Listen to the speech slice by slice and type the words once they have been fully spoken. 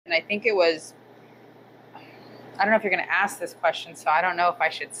And I think it was, I don't know if you're going to ask this question, so I don't know if I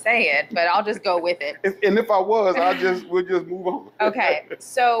should say it, but I'll just go with it. And if I was, we'll just move on. Okay.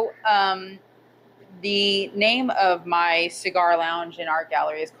 So the name of my cigar lounge and art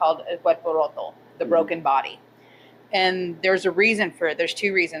gallery is called Cuerpo, Roto, the broken body. And there's a reason for it. There's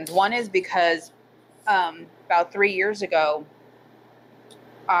two reasons. One is because about 3 years ago,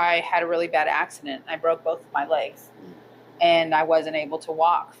 I had a really bad accident. I broke both of my legs and I wasn't able to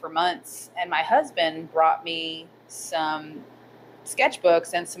walk for months. And my husband brought me some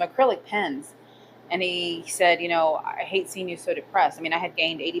sketchbooks and some acrylic pens. And he said, you know, I hate seeing you so depressed. I mean, I had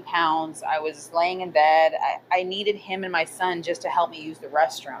gained 80 pounds. I was laying in bed. I needed him and my son just to help me use the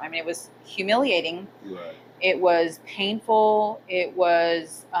restroom. I mean, it was humiliating. Right. It was painful. It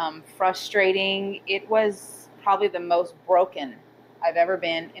was frustrating. It was probably the most broken I've ever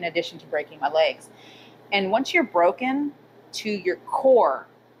been, in addition to breaking my legs. And once you're broken to your core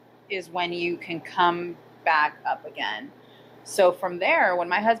is when you can come back up again. So from there, when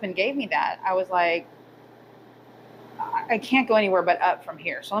my husband gave me that, I was like, I can't go anywhere but up from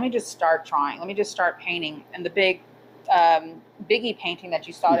here. So let me just start trying. Let me just start painting. And the big Biggie painting that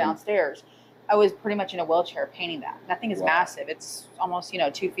you saw downstairs, I was pretty much in a wheelchair painting that. That thing is massive. It's almost,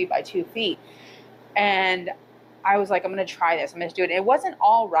 2 feet by 2 feet. And I was like, I'm going to try this. I'm going to do it. It wasn't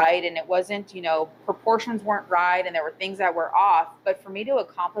all right. And it wasn't, proportions weren't right. And there were things that were off. But for me to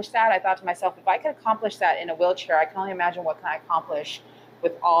accomplish that, I thought to myself, if I could accomplish that in a wheelchair, I can only imagine what can I accomplish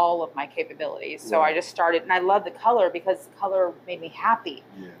with all of my capabilities. So I just started, and I love the color because the color made me happy.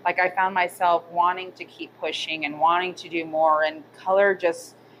 Yeah. Like I found myself wanting to keep pushing and wanting to do more. And color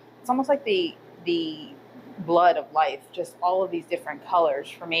just, it's almost like the blood of life. Just all of these different colors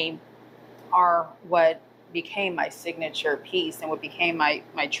for me are what became my signature piece and what became my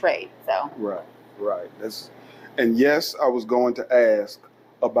trade. So right. And yes, I was going to ask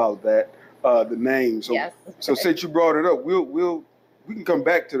about that, the name. So yes. So since you brought it up, we can come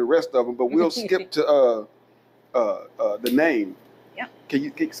back to the rest of them, but we'll skip to the name. Yeah. Can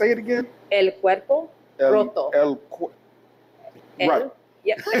you say it again? El Cuerpo Roto. Right.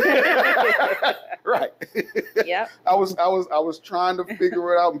 Yep. Right. Yep. I was trying to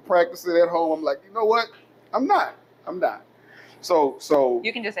figure it out and practice it at home. I'm like, you know what? I'm not. So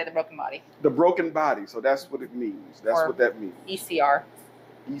you can just say the broken body. The broken body. So that's what it means. That's what that means. ECR.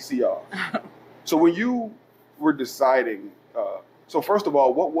 So when you were deciding, so first of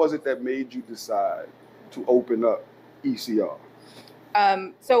all, what was it that made you decide to open up ECR?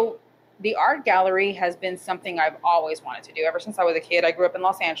 So the art gallery has been something I've always wanted to do ever since I was a kid. I grew up in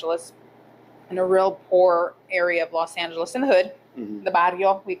Los Angeles, in a real poor area of Los Angeles, in the hood, the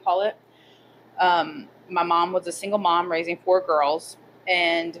barrio, we call it. My mom was a single mom raising 4 girls,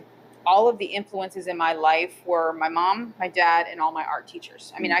 and all of the influences in my life were my mom, my dad, and all my art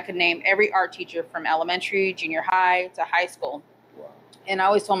teachers. I mean, I could name every art teacher from elementary, junior high to high school. Wow. And I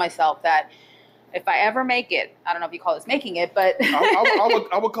always told myself that if I ever make it, I don't know if you call this making it, but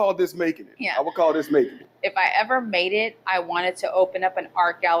I would call this making it. Yeah. I would call this making it. If I ever made it, I wanted to open up an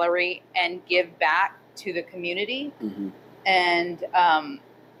art gallery and give back to the community and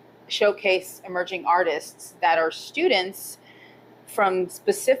showcase emerging artists that are students from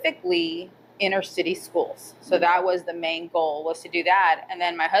specifically inner city schools. So that was the main goal, was to do that. And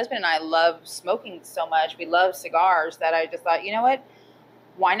then my husband and I love smoking so much. We love cigars that I just thought, you know what?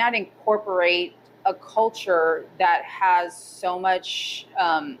 Why not incorporate a culture that has so much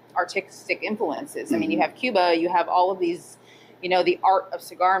artistic influences? I mean, you have Cuba, you have all of these, the art of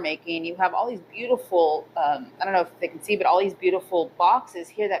cigar making, you have all these beautiful, I don't know if they can see, but all these beautiful boxes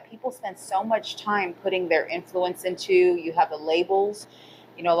here that people spend so much time putting their influence into. You have the labels,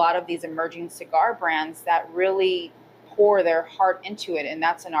 a lot of these emerging cigar brands that really pour their heart into it, and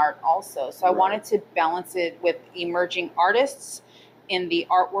that's an art also. So I wanted to balance it with emerging artists in the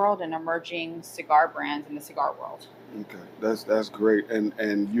art world and emerging cigar brands in the cigar world. Okay, that's great,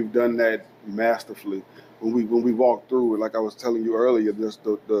 and you've done that masterfully. When we walked through, like I was telling you earlier, just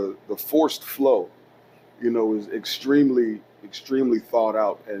the forced flow, is extremely thought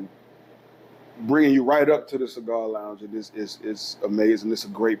out and bringing you right up to the cigar lounge. And this is amazing. It's a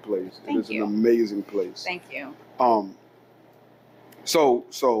great place. Thank you. An amazing place. Thank you.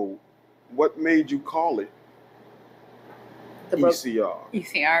 So what made you call it ECR?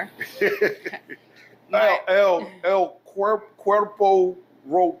 ECR. El Cuerpo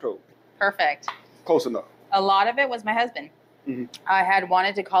Roto. Perfect. Close enough. A lot of it was my husband. I had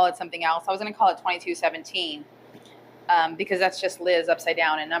wanted to call it something else. I was going to call it 2217 because that's just Liz upside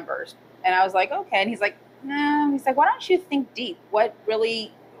down in numbers. And I was like, okay. And he's like, no. He's like, why don't you think deep? What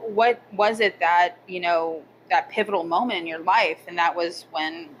was it that, that pivotal moment in your life, and that was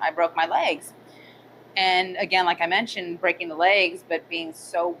when I broke my legs. And again, like I mentioned, breaking the legs, but being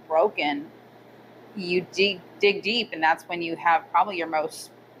so broken, you dig deep, and that's when you have probably your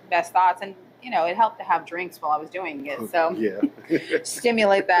most best thoughts. And it helped to have drinks while I was doing it, so Yeah.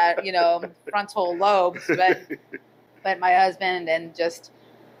 stimulate that frontal lobes. But my husband, and just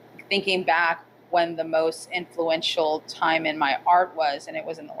thinking back when the most influential time in my art was, and it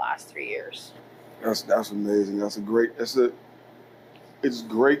was in the last 3 years. That's amazing. It's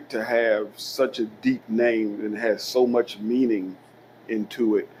great to have such a deep name and has so much meaning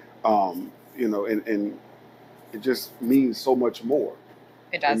into it. And it just means so much more.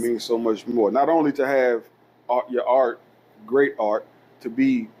 It It does. means so much more. Not only to have your art, great art, to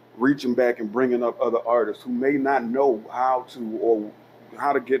be reaching back and bringing up other artists who may not know how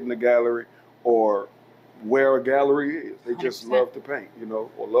to get in the gallery or where a gallery is. They just 100%. love to paint,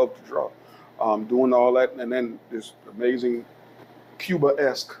 or love to draw. Doing all that, and then this amazing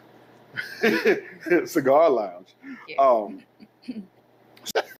Cuba-esque cigar lounge. Yeah.